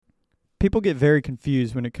People get very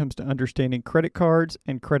confused when it comes to understanding credit cards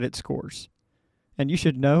and credit scores. And you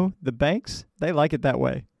should know the banks, they like it that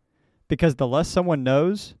way. Because the less someone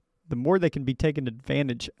knows, the more they can be taken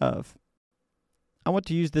advantage of. I want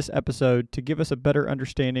to use this episode to give us a better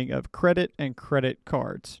understanding of credit and credit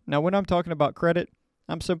cards. Now, when I'm talking about credit,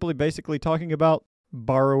 I'm simply basically talking about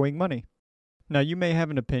borrowing money. Now, you may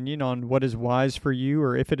have an opinion on what is wise for you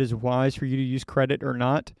or if it is wise for you to use credit or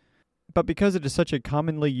not. But because it is such a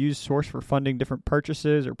commonly used source for funding different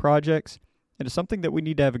purchases or projects, it is something that we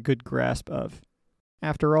need to have a good grasp of.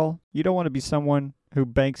 After all, you don't want to be someone who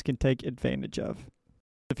banks can take advantage of.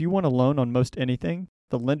 If you want a loan on most anything,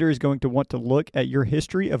 the lender is going to want to look at your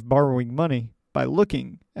history of borrowing money by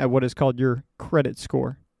looking at what is called your credit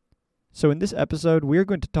score. So in this episode, we are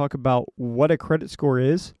going to talk about what a credit score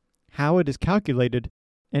is, how it is calculated,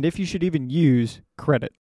 and if you should even use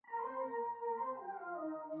credit.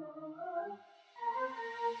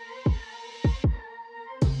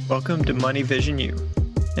 Welcome to Money Vision U.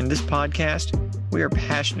 In this podcast, we are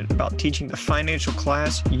passionate about teaching the financial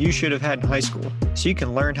class you should have had in high school so you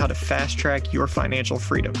can learn how to fast-track your financial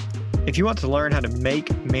freedom. If you want to learn how to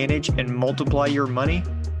make, manage, and multiply your money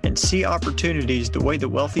and see opportunities the way the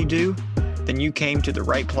wealthy do, then you came to the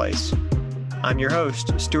right place. I'm your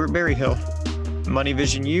host, Stuart Berryhill. Money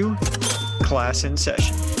Vision U, class in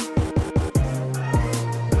session.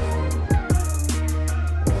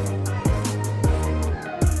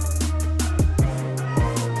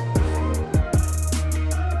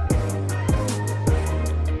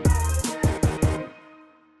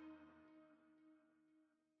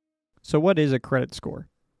 So what is a credit score?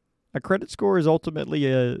 A credit score is ultimately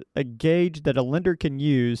a gauge that a lender can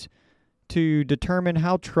use to determine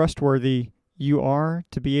how trustworthy you are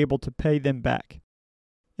to be able to pay them back.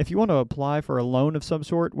 If you want to apply for a loan of some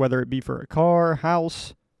sort, whether it be for a car,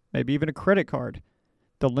 house, maybe even a credit card,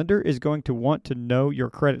 the lender is going to want to know your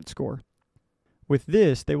credit score. With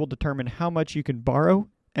this, they will determine how much you can borrow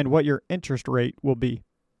and what your interest rate will be.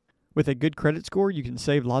 With a good credit score, you can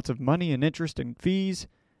save lots of money in interest and fees,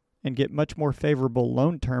 and get much more favorable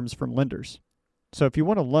loan terms from lenders. So if you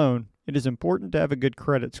want a loan, it is important to have a good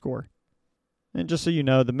credit score. And just so you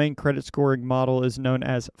know, the main credit scoring model is known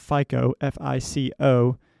as FICO,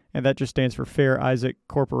 F-I-C-O, and that just stands for Fair Isaac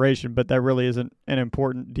Corporation, but that really isn't an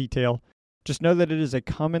important detail. Just know that it is a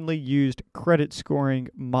commonly used credit scoring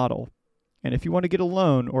model. And if you want to get a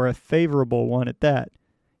loan, or a favorable one at that,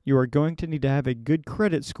 you are going to need to have a good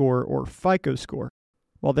credit score or FICO score.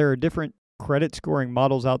 While there are different credit scoring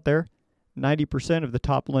models out there, 90% of the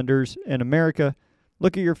top lenders in America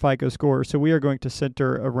look at your FICO score, so we are going to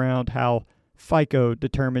center around how FICO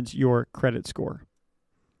determines your credit score.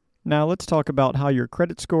 Now let's talk about how your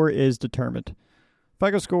credit score is determined.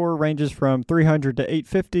 FICO score ranges from 300 to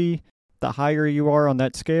 850. The higher you are on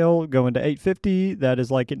that scale, going to 850, that is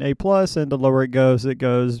like an A+, and the lower it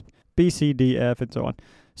goes B, C, D, F, and so on.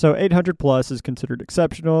 So 800 plus is considered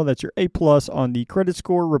exceptional. That's your A+ on the credit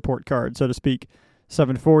score report card, so to speak.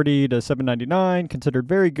 740 to 799, considered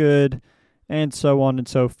very good, and so on and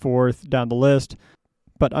so forth down the list.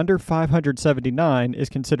 But under 579 is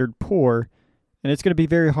considered poor, and it's going to be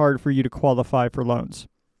very hard for you to qualify for loans.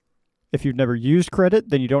 If you've never used credit,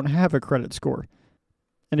 then you don't have a credit score.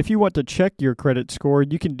 And if you want to check your credit score,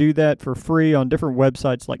 you can do that for free on different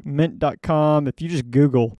websites like mint.com. If you just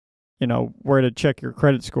Google where to check your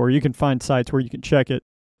credit score, you can find sites where you can check it.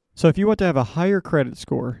 So if you want to have a higher credit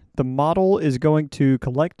score, the model is going to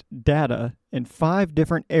collect data in 5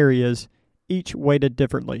 different areas, each weighted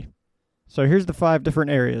differently. So here's the 5 different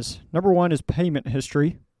areas. Number 1 is payment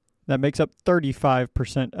history. That makes up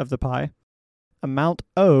 35% of the pie. Amount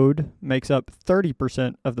owed makes up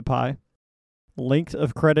 30% of the pie. Length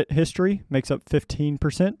of credit history makes up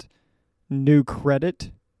 15%. New credit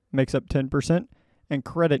makes up 10%. And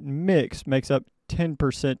credit mix makes up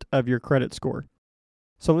 10% of your credit score.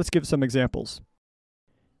 So let's give some examples.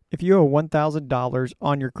 If you owe $1,000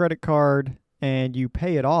 on your credit card and you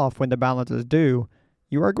pay it off when the balance is due,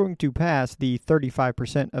 you are going to pass the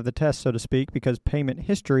 35% of the test, so to speak, because payment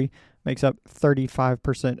history makes up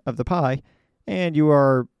 35% of the pie, and you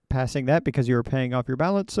are passing that because you are paying off your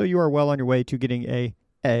balance, so you are well on your way to getting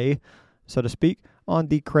A, so to speak, on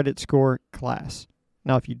the credit score class.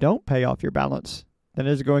 Now, if you don't pay off your balance, then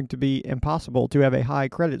it is going to be impossible to have a high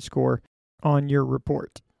credit score on your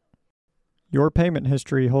report. Your payment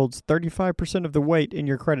history holds 35% of the weight in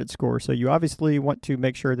your credit score, so you obviously want to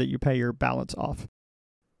make sure that you pay your balance off.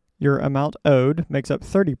 Your amount owed makes up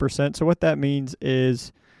 30%, so what that means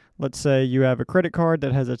is, let's say you have a credit card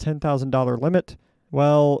that has a $10,000 limit.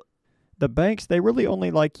 Well, the banks, they really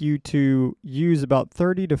only like you to use about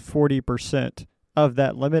 30 to 40% of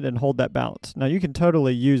that limit and hold that balance. Now, you can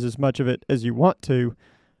totally use as much of it as you want to,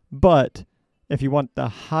 but if you want the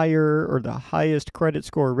higher or the highest credit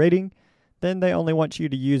score rating, then they only want you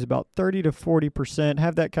to use about 30 to 40%,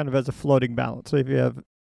 have that kind of as a floating balance. So if you have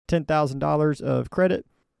 $10,000 of credit,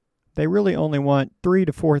 they really only want $3,000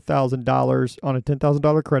 to $4,000 on a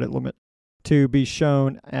 $10,000 credit limit to be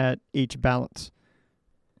shown at each balance.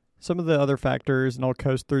 Some of the other factors, and I'll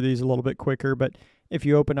coast through these a little bit quicker, but if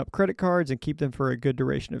you open up credit cards and keep them for a good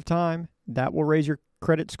duration of time, that will raise your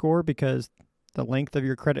credit score because the length of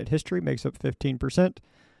your credit history makes up 15%.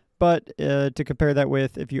 But to compare that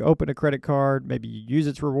with if you open a credit card, maybe you use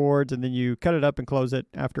its rewards, and then you cut it up and close it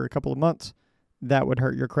after a couple of months, that would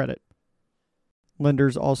hurt your credit.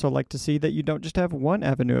 Lenders also like to see that you don't just have one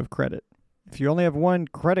avenue of credit. If you only have one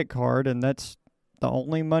credit card and that's the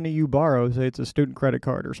only money you borrow, say it's a student credit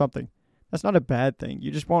card or something, that's not a bad thing.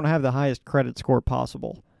 You just won't have the highest credit score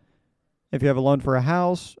possible. If you have a loan for a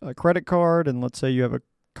house, a credit card, and let's say you have a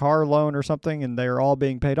car loan or something and they're all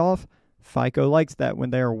being paid off, FICO likes that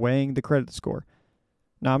when they are weighing the credit score.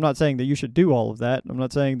 Now, I'm not saying that you should do all of that. I'm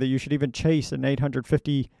not saying that you should even chase an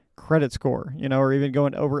 850 credit score, or even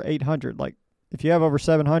going over 800. Like, if you have over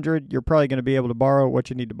 700, you're probably going to be able to borrow what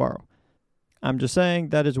you need to borrow. I'm just saying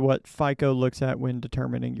that is what FICO looks at when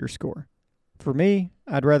determining your score. For me,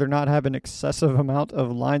 I'd rather not have an excessive amount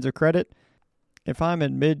of lines of credit. If I'm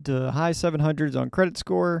in mid to high 700s on credit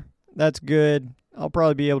score, that's good. I'll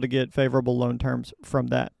probably be able to get favorable loan terms from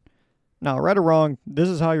that. Now, right or wrong, this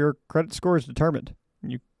is how your credit score is determined.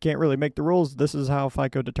 You can't really make the rules. This is how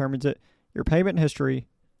FICO determines it. Your payment history,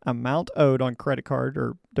 amount owed on credit card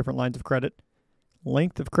or different lines of credit,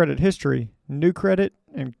 length of credit history, new credit,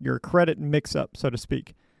 and your credit mix-up, so to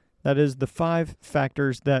speak. That is the 5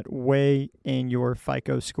 factors that weigh in your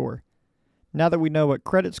FICO score. Now that we know what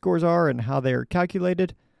credit scores are and how they are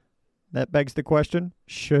calculated, that begs the question,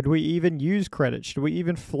 should we even use credit? Should we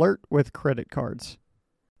even flirt with credit cards?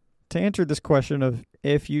 To answer this question of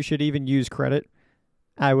if you should even use credit,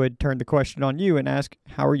 I would turn the question on you and ask,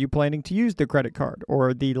 how are you planning to use the credit card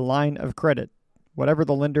or the line of credit, whatever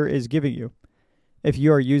the lender is giving you? If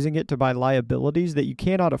you are using it to buy liabilities that you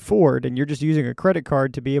cannot afford and you're just using a credit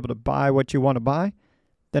card to be able to buy what you want to buy,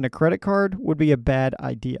 then a credit card would be a bad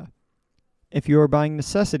idea. If you are buying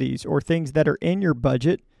necessities or things that are in your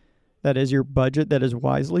budget, that is your budget that is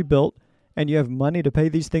wisely built, and you have money to pay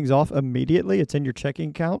these things off immediately, it's in your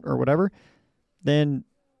checking account or whatever, then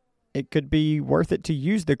it could be worth it to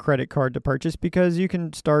use the credit card to purchase because you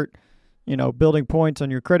can start, building points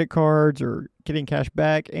on your credit cards or getting cash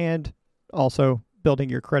back and also building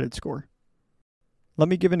your credit score. Let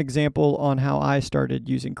me give an example on how I started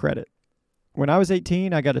using credit. When I was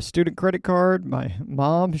 18, I got a student credit card. My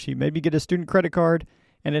mom, she made me get a student credit card,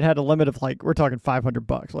 and it had a limit of we're talking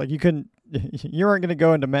 $500. Like you aren't going to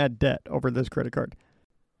go into mad debt over this credit card.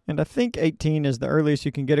 And I think 18 is the earliest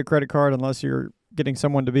you can get a credit card unless you're getting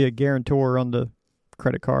someone to be a guarantor on the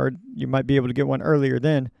credit card. You might be able to get one earlier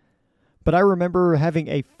then. But I remember having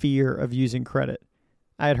a fear of using credit.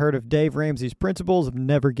 I had heard of Dave Ramsey's principles of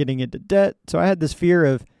never getting into debt, so I had this fear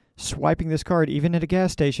of swiping this card even at a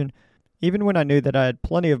gas station, even when I knew that I had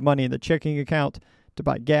plenty of money in the checking account to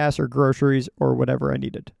buy gas or groceries or whatever I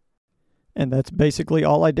needed. And that's basically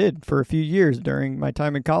all I did for a few years during my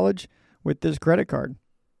time in college with this credit card.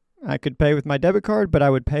 I could pay with my debit card, but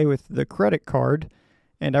I would pay with the credit card,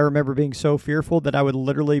 and I remember being so fearful that I would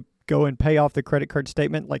literally go and pay off the credit card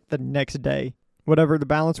statement the next day. Whatever the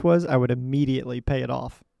balance was, I would immediately pay it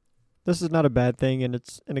off. This is not a bad thing, and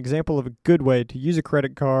it's an example of a good way to use a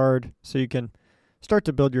credit card so you can start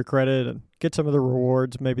to build your credit and get some of the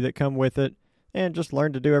rewards maybe that come with it and just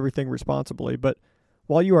learn to do everything responsibly. But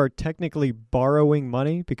while you are technically borrowing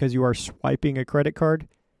money because you are swiping a credit card,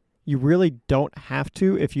 you really don't have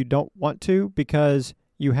to if you don't want to because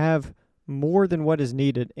you have more than what is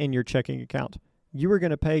needed in your checking account. You were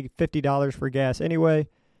going to pay $50 for gas anyway.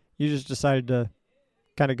 You just decided to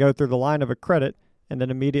kind of go through the line of a credit and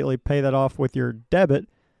then immediately pay that off with your debit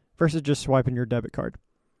versus just swiping your debit card.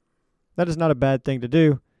 That is not a bad thing to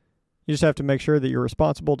do. You just have to make sure that you're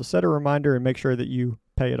responsible to set a reminder and make sure that you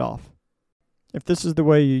pay it off. If this is the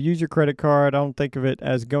way you use your credit card, I don't think of it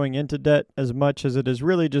as going into debt as much as it is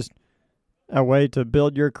really just a way to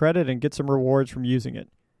build your credit and get some rewards from using it.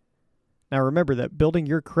 Now remember that building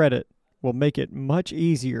your credit will make it much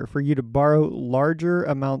easier for you to borrow larger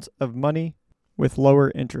amounts of money with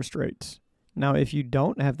lower interest rates. Now, if you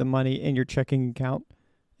don't have the money in your checking account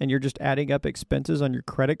and you're just adding up expenses on your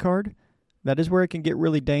credit card, that is where it can get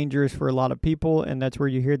really dangerous for a lot of people, and that's where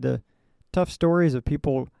you hear the tough stories of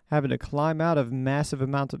people having to climb out of massive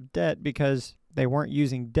amounts of debt because They weren't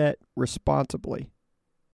using debt responsibly.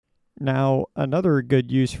 Now, another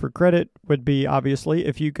good use for credit would be, obviously,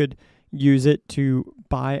 if you could use it to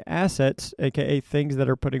buy assets, aka things that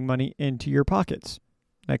are putting money into your pockets.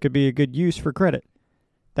 That could be a good use for credit.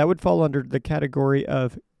 That would fall under the category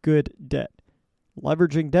of good debt.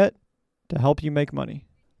 Leveraging debt to help you make money.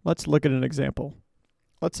 Let's look at an example.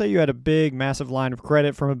 Let's say you had a big, massive line of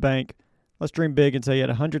credit from a bank. Let's dream big and say you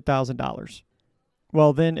had $100,000.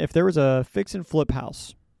 Well, then if there was a fix and flip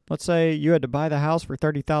house, let's say you had to buy the house for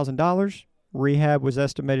 $30,000. Rehab was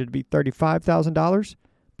estimated to be $35,000,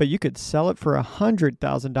 but you could sell it for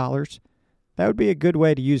 $100,000. That would be a good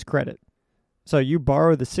way to use credit. So you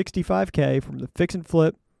borrow the $65K from the fix and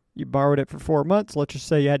flip. You borrowed it for 4 months. Let's just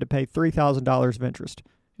say you had to pay $3,000 of interest.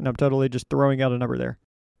 And I'm totally just throwing out a number there.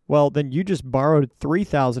 Well, then you just borrowed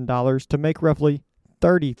 $3,000 to make roughly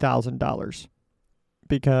 $30,000.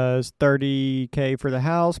 Because $30K for the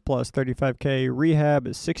house plus $35K rehab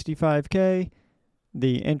is $65K.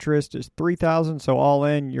 The interest is $3,000. So all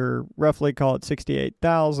in, you're roughly, call it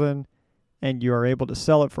 $68,000. And you are able to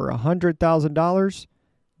sell it for $100,000.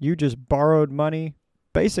 You just borrowed money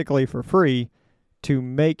basically for free to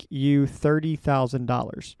make you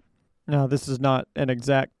 $30,000. Now, this is not an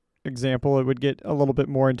exact example. It would get a little bit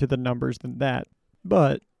more into the numbers than that.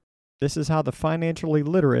 But this is how the financially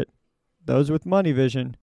literate, those with money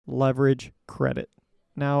vision, leverage credit.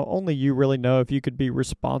 Now, only you really know if you could be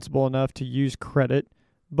responsible enough to use credit.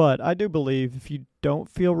 But I do believe if you don't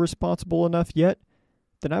feel responsible enough yet,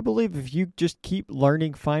 then I believe if you just keep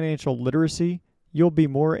learning financial literacy, you'll be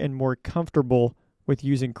more and more comfortable with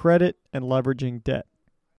using credit and leveraging debt.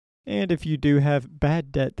 And if you do have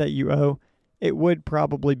bad debt that you owe, it would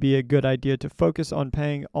probably be a good idea to focus on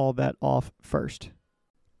paying all that off first.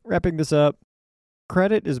 Wrapping this up,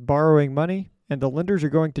 credit is borrowing money, and the lenders are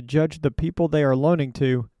going to judge the people they are loaning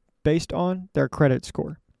to based on their credit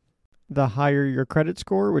score. The higher your credit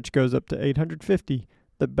score, which goes up to 850,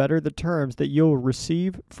 the better the terms that you'll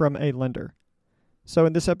receive from a lender. So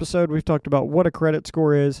in this episode, we've talked about what a credit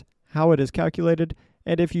score is, how it is calculated,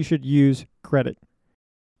 and if you should use credit.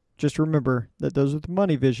 Just remember that those with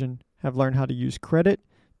money vision have learned how to use credit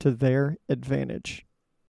to their advantage.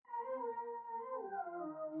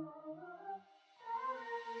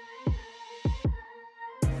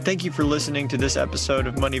 Thank you for listening to this episode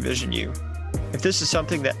of Money Vision U. If this is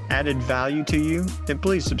something that added value to you, then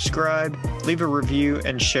please subscribe, leave a review,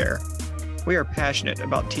 and share. We are passionate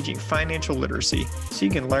about teaching financial literacy so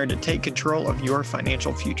you can learn to take control of your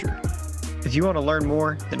financial future. If you want to learn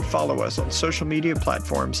more, then follow us on social media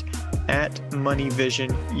platforms at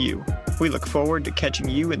MoneyVisionU. We look forward to catching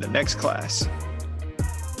you in the next class.